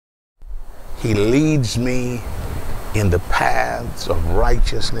He leads me in the paths of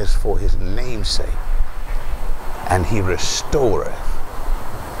righteousness for his name's sake, and he restoreth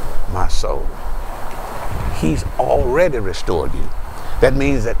my soul. He's already restored you. That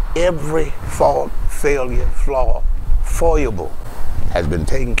means that every fault, failure, flaw, foible has been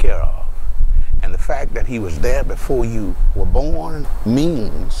taken care of. And the fact that he was there before you were born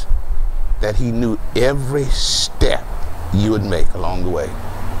means that he knew every step you would make along the way.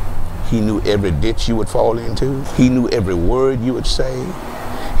 He knew every ditch you would fall into. He knew every word you would say.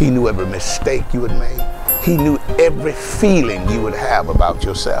 He knew every mistake you would make. He knew every feeling you would have about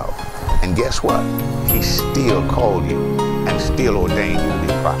yourself. And guess what? He still called you and still ordained you to be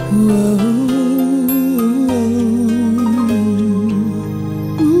a prophet.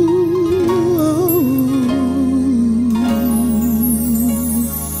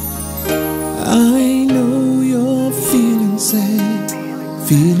 I know you're feeling sad,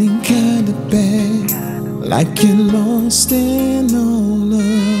 feeling kind of bad, like you're lost and all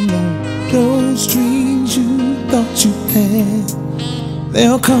alone. Those dreams you thought you had,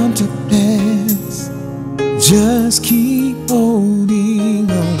 they'll come to pass. Just keep holding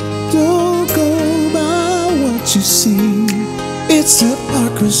on. Don't go by what you see. It's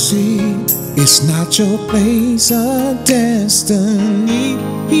hypocrisy. It's not your place of destiny.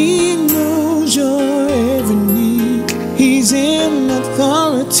 He knows your every need. He's in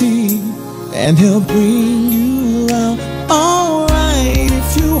authority, and he'll bring you out all right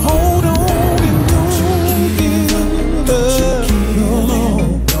if you hold on. Don't you give up, don't you give up,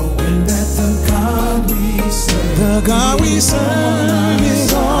 knowing that the God we serve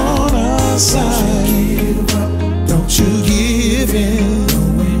is on our side. Don't you give in,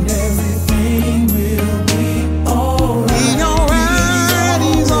 knowing everything will be alright. Be alright,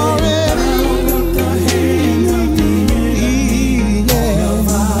 he's already got the hand of the enemy. All of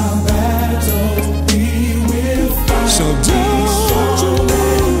our battles we will fight. So don't you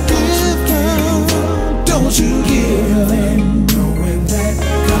give down, don't you give in, knowing that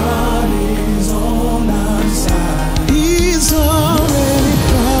God is on our side. He's already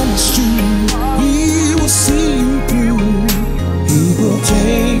promised you he will see you through. He will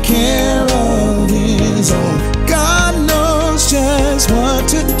take care of his own. God knows just what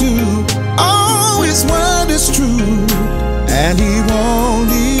to do. Oh, his word is true, and he won't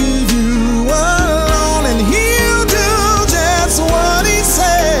leave you alone. And he'll do just what he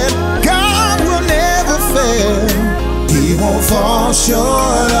said. God will never fail. He won't fall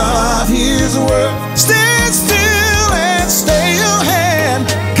short of